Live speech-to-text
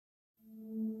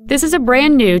This is a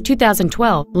brand new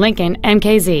 2012 Lincoln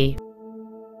MKZ.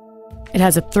 It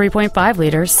has a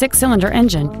 3.5-liter six-cylinder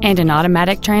engine and an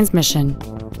automatic transmission.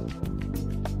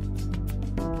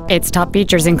 Its top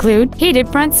features include heated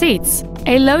front seats,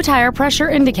 a low tire pressure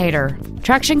indicator,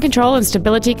 traction control and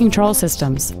stability control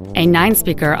systems, a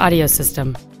 9-speaker audio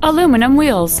system, aluminum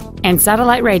wheels, and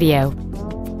satellite radio.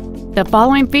 The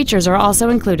following features are also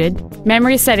included: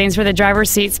 memory settings for the driver's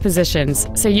seat's positions,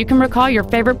 so you can recall your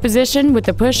favorite position with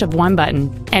the push of one button,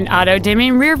 an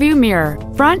auto-dimming rear-view mirror,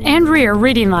 front and rear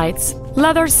reading lights,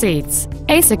 leather seats,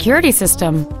 a security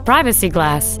system, privacy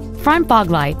glass, front fog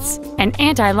lights, an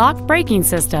anti-lock braking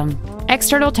system,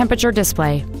 external temperature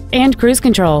display, and cruise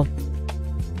control.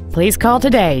 Please call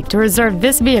today to reserve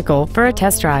this vehicle for a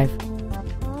test drive.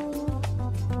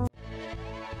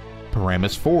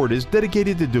 Paramus Ford is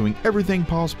dedicated to doing everything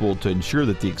possible to ensure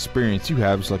that the experience you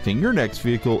have selecting your next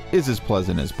vehicle is as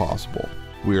pleasant as possible.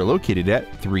 We are located at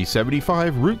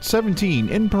 375 Route 17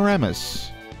 in Paramus.